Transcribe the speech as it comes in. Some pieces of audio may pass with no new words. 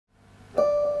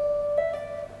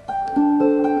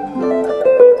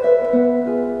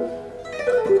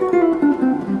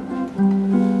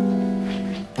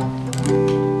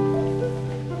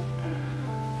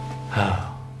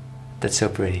That's so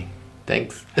pretty.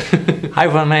 Thanks. Hi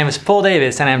everyone, my name is Paul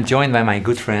Davis and I'm joined by my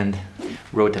good friend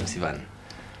Rotem Sivan.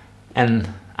 And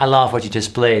I love what you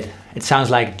just played. It sounds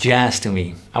like jazz to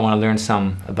me. I want to learn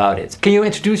some about it. Can you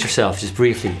introduce yourself just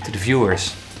briefly to the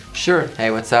viewers? Sure.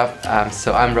 Hey, what's up?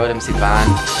 So I'm Rotem Sivan.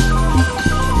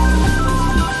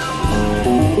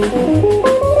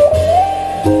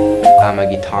 I'm a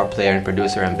guitar player and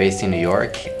producer. I'm based in New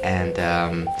York, and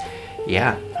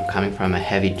yeah, I'm coming from a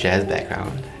heavy jazz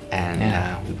background, and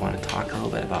we want to talk a little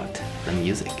bit about the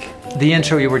music. The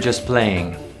intro you were just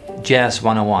playing, Jazz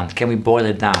 101, can we boil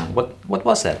it down? What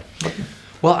was that?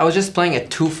 Well, I was just playing a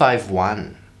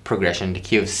 2-5-1 progression in the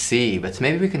key of C, but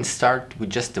maybe we can start with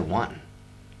just the 1.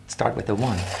 Start with the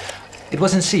 1. It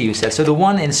was in C, you said, so the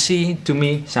 1 in C to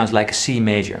me sounds like a C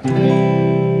major.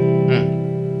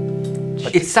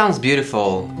 It sounds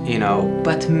beautiful, you know,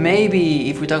 but maybe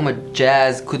if we're talking about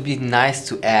jazz, could be nice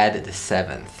to add the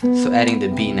 7th, so adding the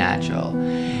B natural.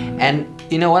 And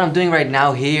you know what I'm doing right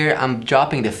now here, I'm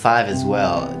dropping the 5 as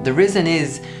well. The reason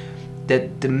is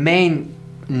that the main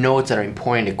notes that are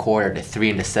important in the chord are the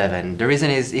 3 and the 7. The reason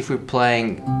is if we're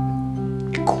playing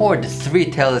a chord, the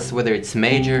 3 tells us whether it's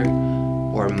major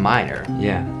or minor.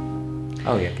 Yeah.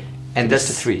 Oh yeah. Okay. And that's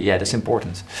the 3, yeah, that's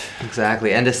important.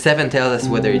 Exactly, and the 7 tells us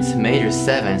whether it's major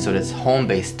 7, so that's home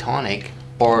bass tonic,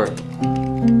 or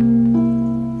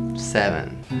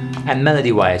 7. And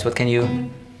melody-wise, what can you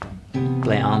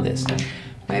play on this?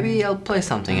 Maybe I'll play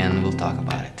something and we'll talk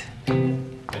about it.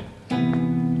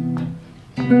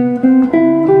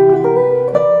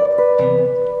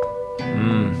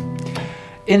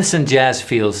 Instant jazz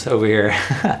feels over here.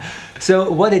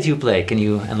 So what did you play? Can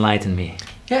you enlighten me?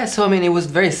 Yeah, so I mean, it was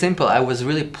very simple. I was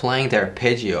really playing the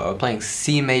arpeggio. I was playing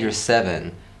C major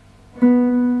 7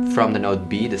 from the note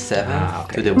B, the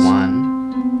 7th, to the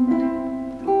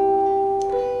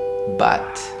 1,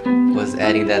 but was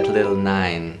adding that little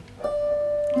 9.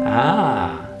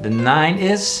 The 9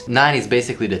 is? 9 is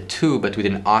basically the 2, but with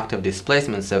an octave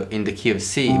displacement. So in the key of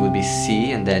C, it would be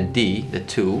C and then D, the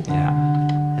 2,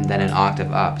 and then an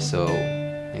octave up. So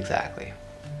exactly.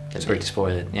 Sorry to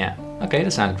spoil it. Yeah. Okay,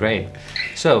 that sounds great.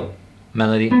 So,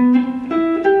 melody.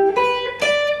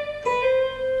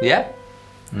 Yeah.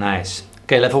 Nice.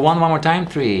 Okay, level 1 more time.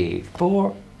 3,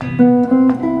 4.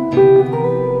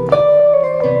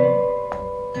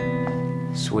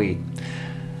 Sweet.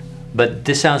 But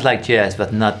this sounds like jazz,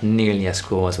 but not nearly as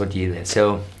cool as what you did.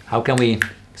 So, how can we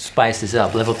spice this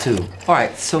up? Level 2.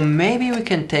 Alright, so maybe we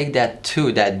can take that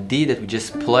 2, that D that we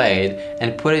just played,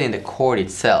 and put it in the chord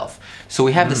itself. So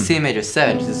we have the C major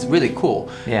 7, which is really cool.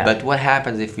 Yeah. But what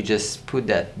happens if we just put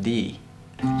that D?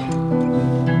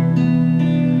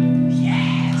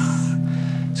 Yes!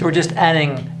 So we're just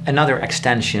adding another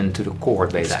extension to the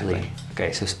chord, basically. Exactly.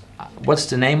 Okay, so what's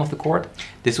the name of the chord?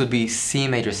 This would be C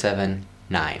major 7,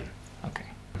 9. Okay.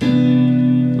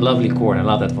 Lovely chord, I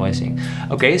love that voicing.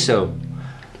 Okay, so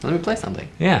let me play something.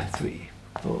 Yeah, 3,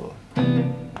 4.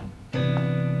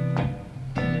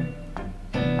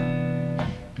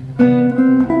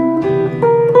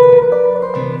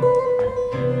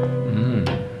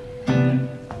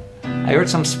 I heard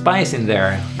some spice in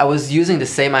there. I was using the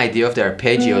same idea of the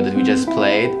arpeggio that we just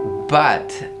played,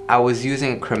 but I was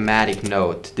using a chromatic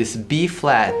note, this B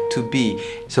flat to B.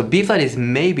 So B flat is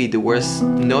maybe the worst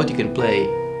note you can play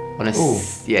on a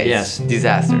yes.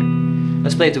 disaster.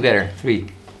 Let's play it together. 3,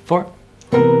 4.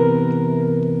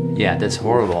 Yeah, that's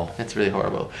horrible. That's really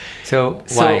horrible. So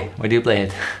why? Why do you play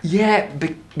it? Yeah,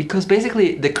 because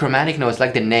basically the chromatic notes,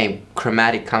 like the name,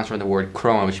 chromatic comes from the word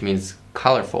chroma, which means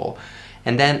colorful.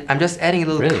 And then I'm just adding a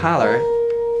little color.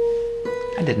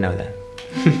 I didn't know that.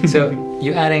 So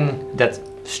you're adding that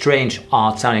strange,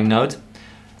 odd sounding note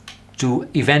to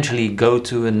eventually go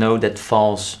to a note that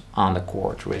falls on the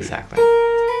chord, really. Exactly.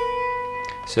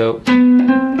 So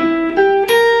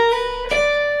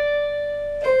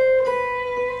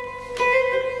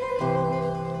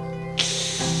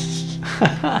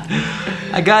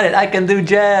I got it, I can do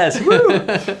jazz. Woo!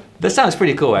 That sounds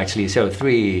pretty cool actually. So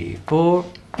 3, 4.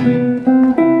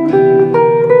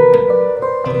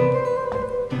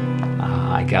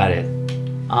 I got it.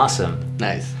 Awesome.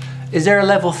 Nice. Is there a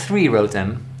level 3,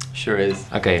 Rotem? Sure is.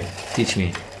 Okay, teach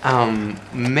me.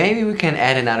 Maybe we can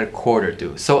add another chord or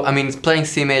two. So, I mean, playing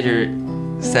C major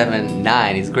 7,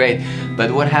 9 is great,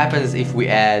 but what happens if we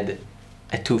add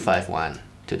a 2-5-1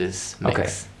 to this mix? Okay,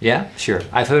 yeah, sure.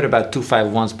 I've heard about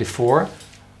 2-5-1s before,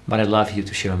 but I'd love you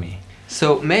to show me.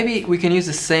 So maybe we can use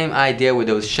the same idea with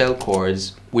those shell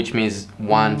chords, which means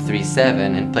 1, 3,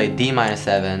 7, and play D minor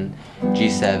 7,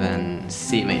 G7,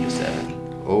 C major 7.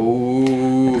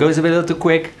 Oh, it goes a little too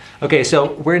quick. Okay,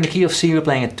 so we're in the key of C, we're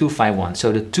playing a 2-5-1.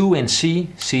 So the 2 in C,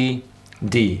 C,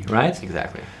 D, right?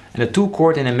 Exactly. And the 2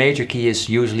 chord in a major key is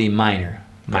usually minor,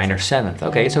 minor 7th.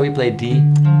 Okay, so we play D.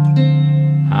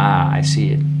 Ah, I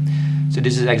see it. So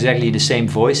this is exactly the same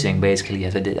voicing basically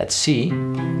as I did at C.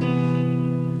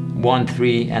 1,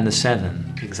 3, and the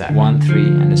 7. Exactly. 1, 3,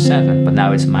 and the 7. But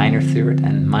now it's minor 3rd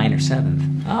and minor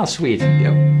 7th. Ah, sweet.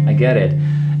 Yep. I get it.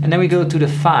 And then we go to the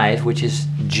 5, which is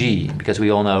G, because we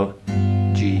all know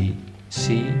G,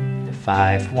 C,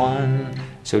 5, 1.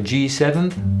 So G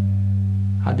 7th.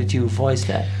 How did you voice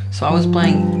that? So I was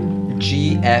playing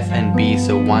G, F, and B,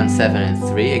 so 1, 7, and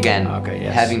 3. Again, Okay,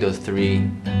 yes. having those 3.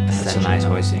 That's a nice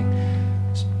voicing.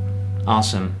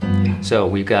 Awesome. So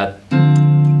we've got...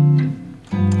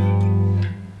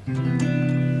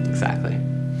 Exactly.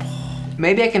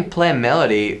 Maybe I can play a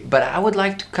melody, but I would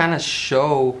like to kind of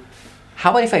show... How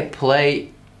about if I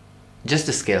play just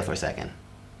the scale for a second?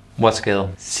 What scale?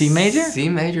 C major? C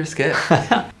major scale.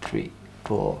 3,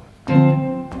 4.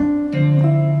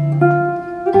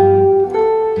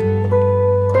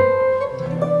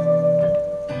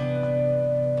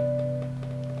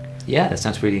 Yeah, that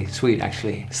sounds really sweet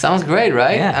actually. Sounds great,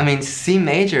 right? Yeah. I mean, C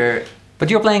major... But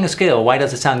you're playing a scale, why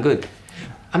does it sound good?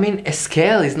 I mean, a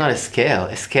scale is not a scale.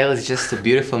 A scale is just a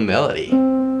beautiful melody.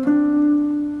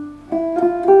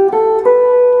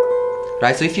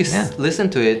 Right, so if you listen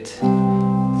to it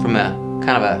from a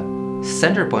kind of a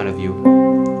center point of view,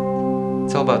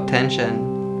 it's all about tension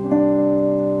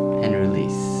and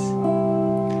release.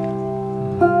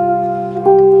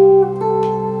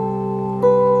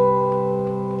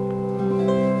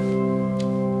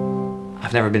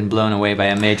 I've never been blown away by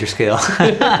a major scale.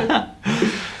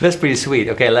 That's pretty sweet.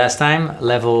 Okay, last time,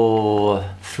 level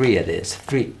 3 it is.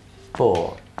 3,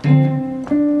 4.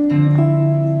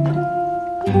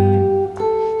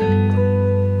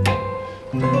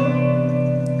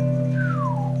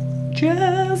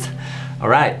 Jazz!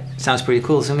 Alright, sounds pretty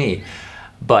cool to me.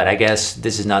 But I guess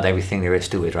this is not everything there is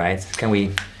to it, right? Can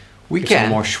we give some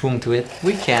more schwung to it?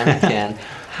 We can.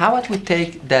 How about we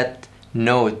take that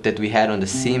note that we had on the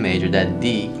C major, that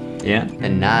D, Yeah. the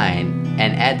 9,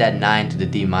 and add that 9 to the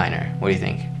D minor. What do you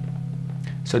think?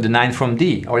 So the 9 from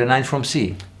D or the 9 from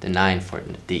C? The 9 for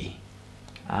the D.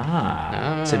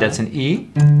 Ah, so that's an E,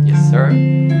 Yes, sir.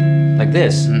 like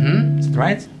this, Mm-hmm. is that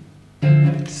right?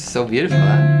 So beautiful,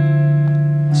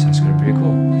 huh? Sounds pretty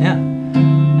cool, yeah.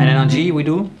 And then on G we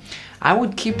do? I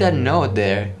would keep that note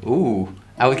there. Ooh.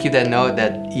 I would keep that note,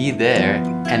 that E there,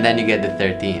 and then you get the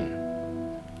 13.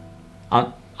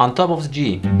 On top of the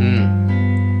G.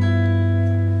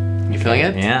 You feeling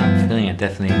it? Yeah, I'm feeling it,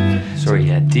 definitely. Sorry,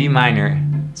 yeah, D minor,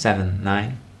 7,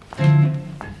 9.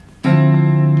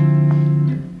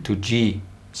 To G,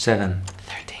 7,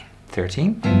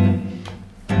 13.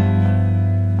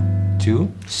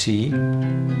 To C,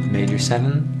 major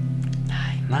 7,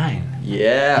 9.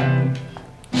 Yeah.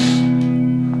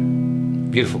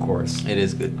 Beautiful chords. It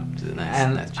is good. It's a nice,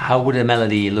 And nice how would a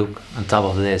melody look on top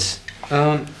of this?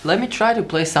 let me try to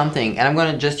play something, and I'm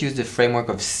gonna just use the framework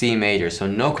of C major, so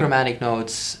no chromatic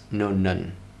notes, no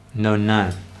none. No,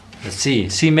 none. Let's see.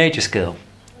 C major scale.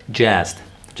 Jazzed.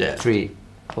 Jazz. 3,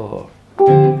 4.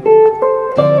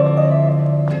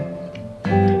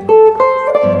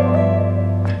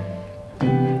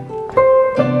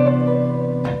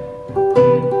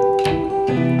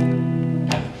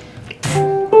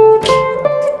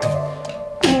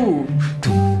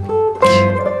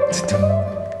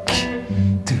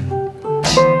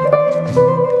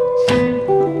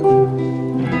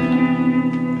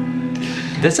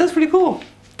 That sounds pretty cool.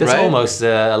 That's Right? almost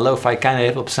a lo-fi kind of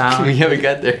hip-hop sound. Yeah, we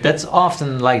got there. That's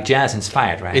often like jazz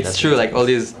inspired, right? It's That's true, like all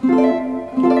these...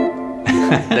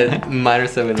 that minor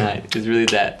 7/9 is really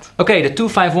that. Okay, the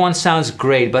 251 sounds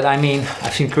great, but I mean,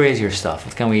 I've seen crazier stuff.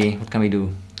 What can we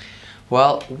do?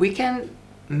 Well, we can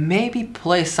maybe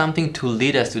play something to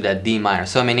lead us to that D minor.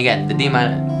 So I mean, again, the D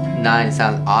minor 9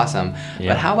 sounds awesome, Yeah.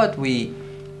 but how about we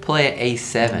play an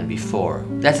A7 before?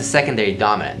 That's a secondary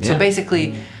dominant. So Yeah.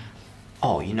 basically,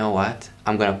 oh, you know what?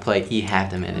 I'm gonna play E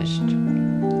half diminished,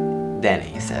 then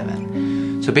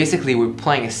A7. So basically, we're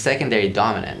playing a secondary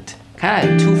dominant, kind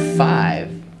of 2/5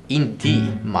 in D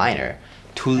minor,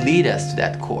 to lead us to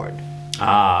that chord.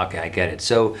 Ah, okay, I get it.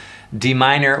 So D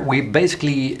minor, we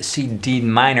basically see D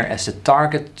minor as the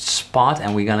target spot,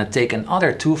 and we're gonna take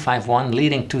another 251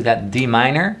 leading to that D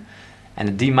minor, and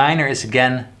the D minor is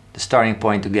again the starting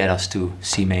point to get us to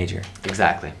C major.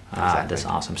 Exactly. Ah, that's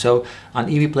awesome. So on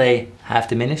E we play half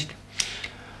diminished,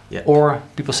 Yeah. or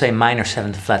people say minor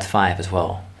 7 flat 5 as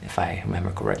well, if I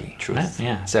remember correctly. Truth. Right?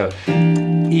 Yeah. So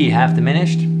E half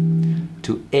diminished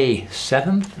to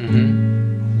A7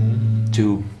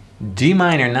 to D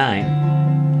minor 9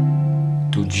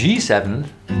 to G7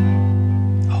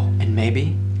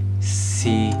 maybe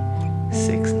C6-9.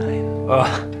 Oh,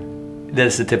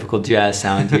 that's the typical jazz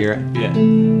sound here. Yeah.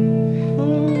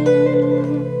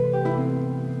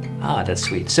 Ah, that's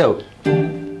sweet. So,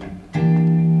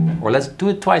 or let's do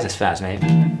it twice as fast, maybe.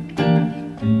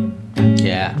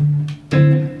 Yeah.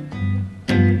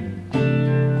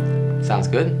 Sounds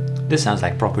good. This sounds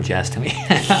like proper jazz to me.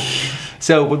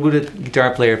 So, what would a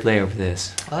guitar player play over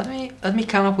this? Let me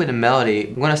come up with a melody.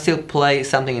 I'm gonna still play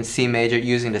something in C major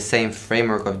using the same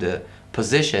framework of the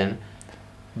position,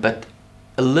 but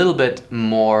a little bit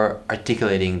more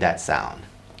articulating that sound.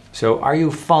 So, are you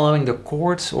following the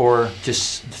chords or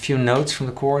just a few notes from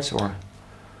the chords, or?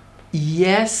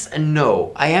 Yes and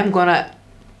no. I am gonna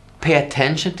pay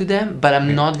attention to them, but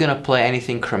I'm not gonna play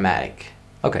anything chromatic.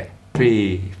 Okay,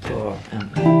 3, 4, and...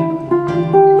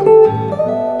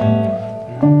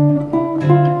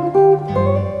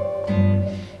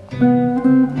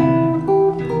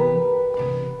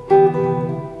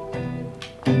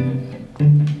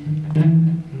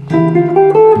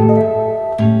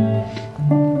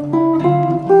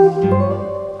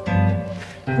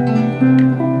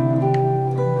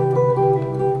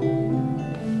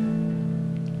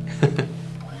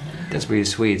 That's really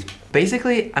sweet.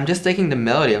 Basically, I'm just taking the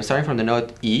melody. I'm starting from the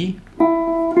note E.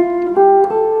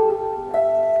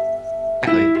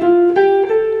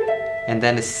 And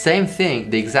then the same thing,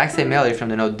 the exact same melody from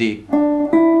the note D.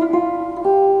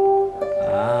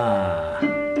 Ah.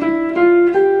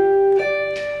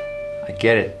 I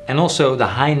get it. And also the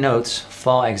high notes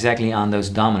fall exactly on those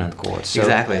dominant chords. So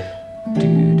Exactly.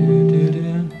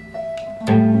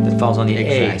 that falls on the A,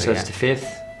 Exactly, so it's yeah. the fifth.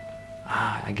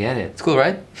 Ah, I get it. It's cool,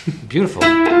 right? Beautiful.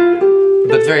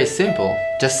 But very simple.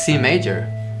 Just C major.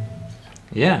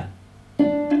 Yeah.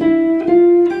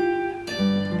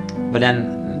 But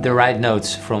then the right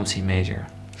notes from C major.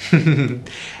 And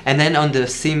then on the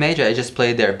C major, I just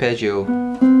played the arpeggio.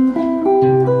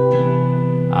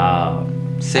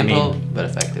 Simple, but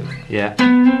effective. Yeah.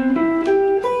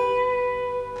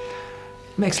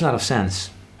 Makes a lot of sense.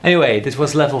 Anyway, this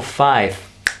was level 5.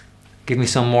 Give me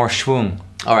some more schwung.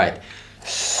 All right.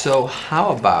 So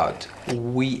how about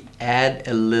we add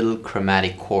a little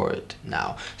chromatic chord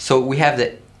now? So we have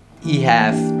the E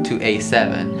half to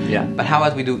A7. Yeah. But how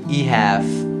about we do E half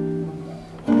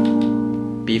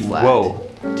B flat Whoa.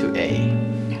 to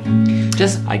A?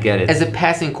 Just I get it. as a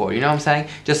passing chord, you know what I'm saying?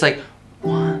 Just like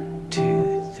 1,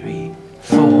 2, 3,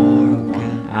 4.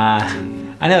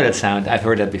 I know that sound. I've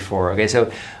heard that before. Okay, so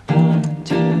 1,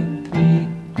 2,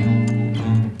 3,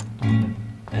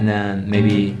 and then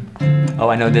maybe. Oh,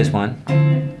 I know this one.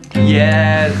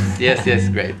 Yes, yes, yes,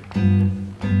 great.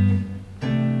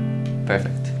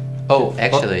 Perfect. Oh,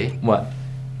 actually, What?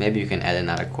 maybe you can add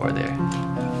another chord there.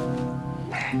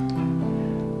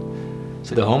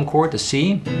 So the home chord, the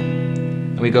C,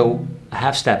 and we go a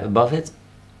half step above it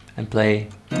and play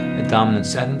a dominant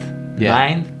 7th, Yeah.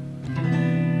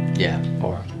 9, Yeah.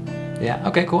 or yeah.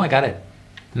 Okay, cool. I got it.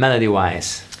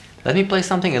 Melody-wise, Let me play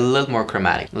something a little more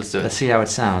chromatic. Let's do it. let's see how it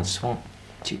sounds. 1,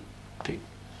 2, 3,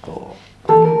 4.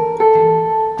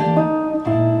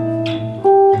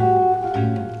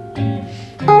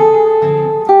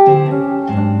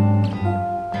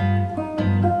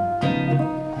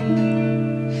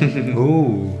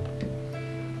 Ooh.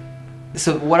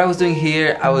 So what I was doing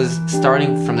here, I was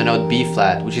starting from the note B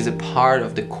flat, which is a part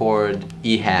of the chord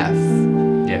E half.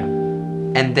 Yeah.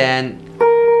 And then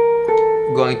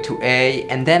going to A,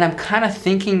 and then I'm kind of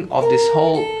thinking of this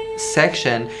whole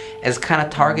section as kind of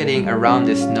targeting around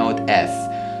this note F.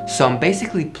 So I'm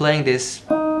basically playing this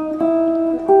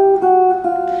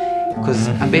because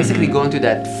I'm basically going to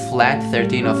that flat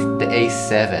 13 of the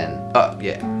A7. Oh,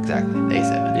 yeah, exactly, the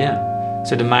A7. Yeah.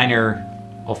 So the minor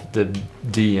of the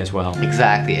D as well.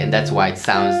 Exactly, and that's why it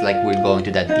sounds like we're going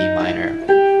to that D minor.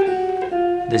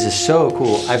 This is so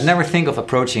cool. I've never think of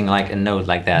approaching like a note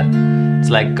like that. It's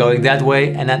like going that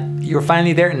way and then you're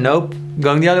finally there. Nope.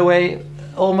 Going the other way,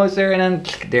 almost there, and then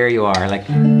there you are. Like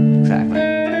Exactly.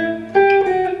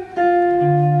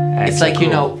 It's so like, you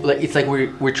cool. know, like it's like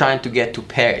we're trying to get to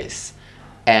Paris,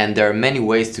 and there are many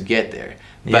ways to get there.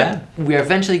 But Yeah. we're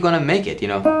eventually gonna make it, you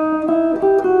know.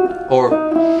 Or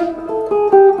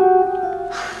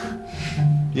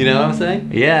you know what I'm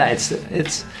saying? Yeah,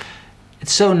 it's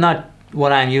so not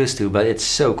what I'm used to, but it's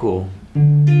so cool.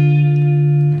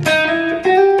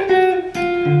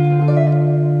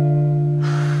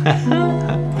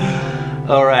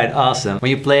 All right, awesome. When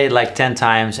you play it like 10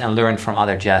 times and learn from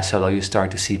other jazz solo, you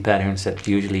start to see patterns that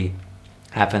usually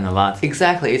happen a lot.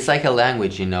 Exactly. It's like a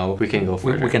language, you know. We can go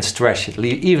further. We can stretch it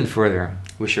even further.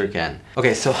 We sure can.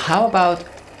 Okay, so how about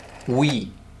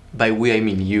we by we I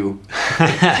mean you.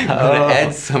 I'm gonna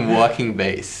add some walking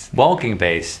bass. Walking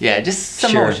bass. Yeah, just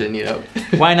some Sure. motion, you know.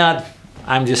 Why not?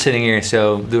 I'm just sitting here,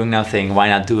 so doing nothing. Why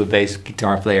not do a bass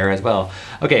guitar player as well?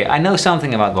 Okay, I know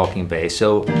something about walking bass.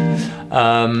 So,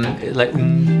 like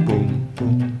boom,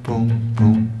 boom, boom,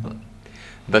 boom.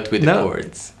 But with the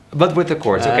chords. But with the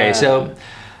chords. Okay, so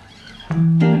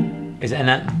is and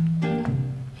that?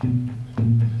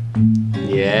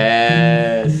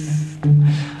 Yes.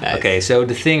 Nice. Okay, so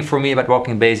the thing for me about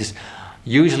walking bass is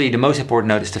usually the most important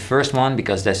note is the first one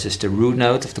because that's just the root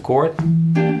note of the chord.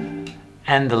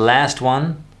 And the last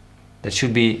one, that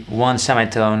should be one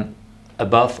semitone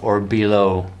above or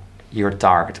below your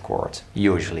target chord.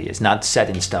 Usually, it's not set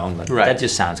in stone, but that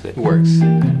just sounds good. It works.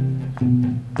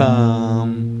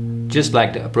 Bum. Just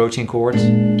like the approaching chords,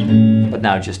 but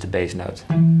now just the bass note.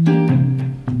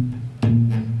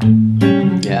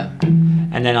 Yeah.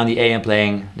 And then on the A I'm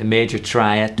playing the major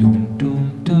triad, dum,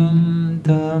 dum, dum,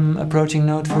 dum, approaching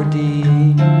note for D.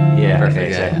 Yeah,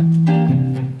 perfect. Okay, Yeah.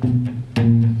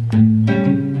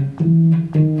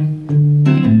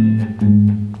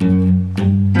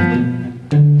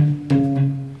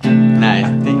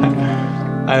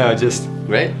 I know, just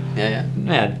great. Yeah.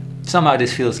 Somehow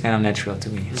this feels kind of natural to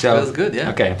me. It feels good, yeah.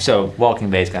 Okay, so walking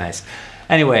bass, guys.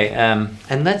 Anyway,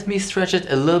 and let me stretch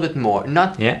it a little bit more.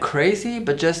 Not crazy,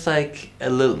 but just like a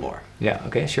little more. Yeah.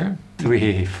 Okay. Sure.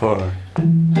 3, 4.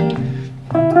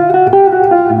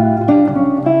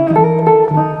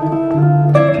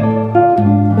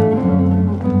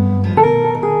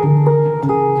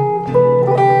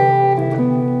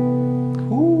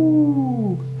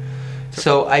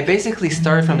 So I basically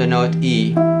started from the note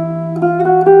E,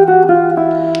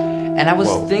 and I was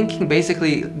thinking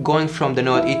basically going from the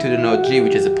note E to the note G,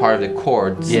 which is a part of the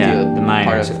chord, still the minor,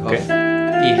 part of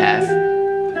E half.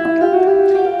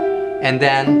 And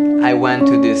then I went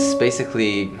to this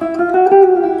basically kind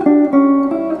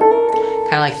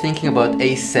of like thinking about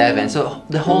A7. So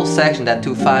the whole section, that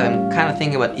 2-5, I'm kind of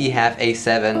thinking about E half,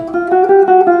 A7,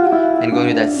 and going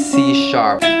to that C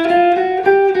sharp.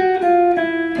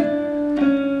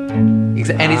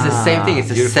 And it's the same thing, it's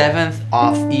the beautiful. 7th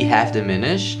of E half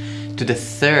diminished to the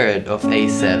 3rd of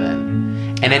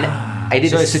A7. And then I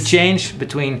did. So it's a change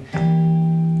between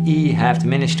E half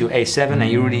diminished to A7, and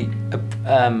you're really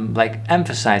like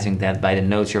emphasizing that by the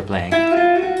notes you're playing.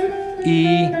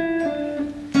 E.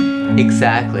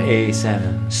 Exactly.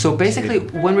 A7. So basically,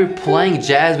 when we're playing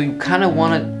jazz, we kind of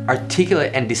want to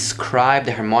articulate and describe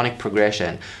the harmonic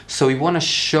progression. So we want to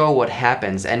show what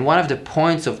happens. And one of the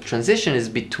points of transition is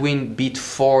between beat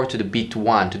 4 to the beat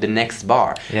 1, to the next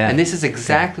bar. Yeah. And this is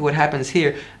exactly what happens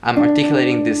here. I'm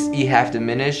articulating this E half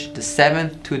diminished, the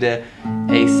 7th to the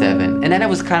A7. And then I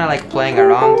was kind of like playing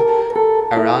around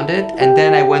it. And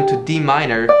then I went to D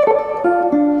minor.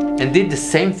 And did the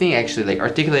same thing actually, like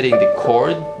articulating the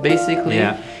chord basically,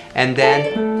 and then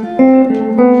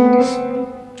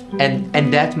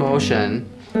and that motion,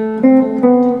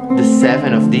 the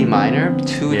 7 of D minor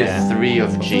to the 3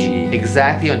 of G,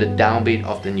 exactly on the downbeat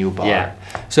of the new bar. Yeah.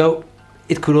 So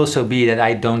it could also be that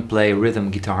I don't play rhythm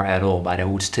guitar at all, but I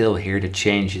would still hear the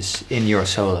changes in your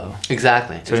solo.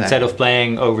 Exactly. So instead of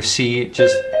playing over C,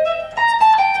 just.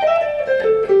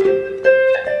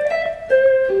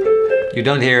 You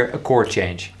don't hear a chord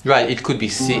change. Right, it could be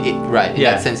C, right, in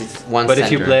that sense it's one but center.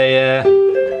 If you play...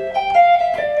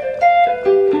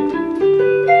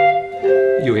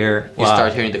 you hear... You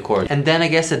start hearing the chord. And then I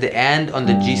guess at the end on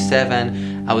the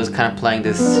G7, I was kind of playing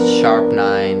this sharp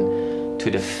 9 to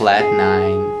the flat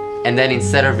 9. And then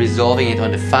instead of resolving it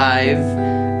on the 5,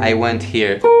 I went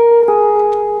here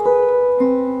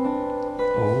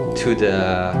to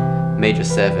the major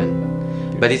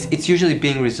 7. But it's usually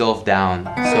being resolved down.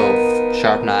 So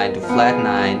sharp 9 to flat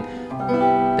 9,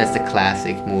 that's the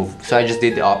classic move. So I just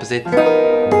did the opposite.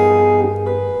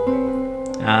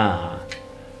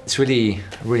 It's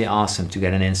really awesome to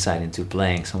get an insight into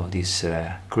playing some of these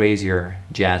crazier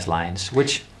jazz lines,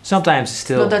 which sometimes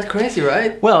still... It's not that crazy,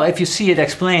 right? Well, if you see it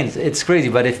explained, it's crazy,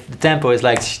 but if the tempo is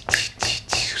like...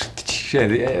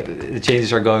 the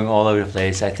changes are going all over the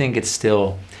place, I think it's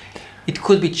still... It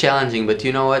could be challenging, but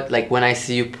you know what? Like when I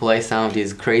see you play some of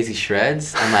these crazy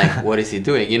shreds, I'm like, what is he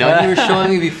doing? You know, you were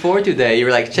showing me before today, you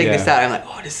were like, check this out. I'm like,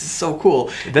 oh, this is so cool.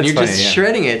 That's and you're funny, just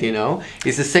shredding it, you know?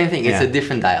 It's the same thing, it's a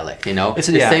different dialect, you know? It's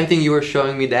the same thing you were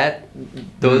showing me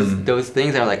those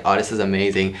things, and I'm like, oh, this is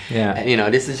amazing. Yeah. And you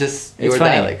know, this is just your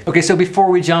dialect. Okay, so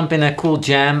before we jump in a cool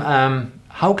jam,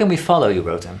 how can we follow you,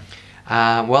 Rotem?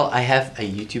 Well, I have a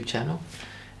YouTube channel.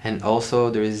 And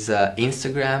also there is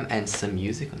Instagram and some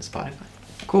music on Spotify.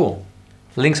 Cool.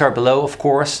 Links are below, of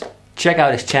course. Check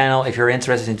out his channel if you're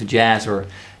interested into jazz or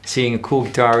seeing a cool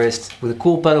guitarist with a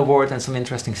cool pedal board and some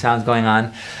interesting sounds going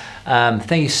on.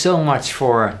 Thank you so much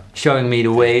for showing me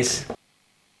the ways.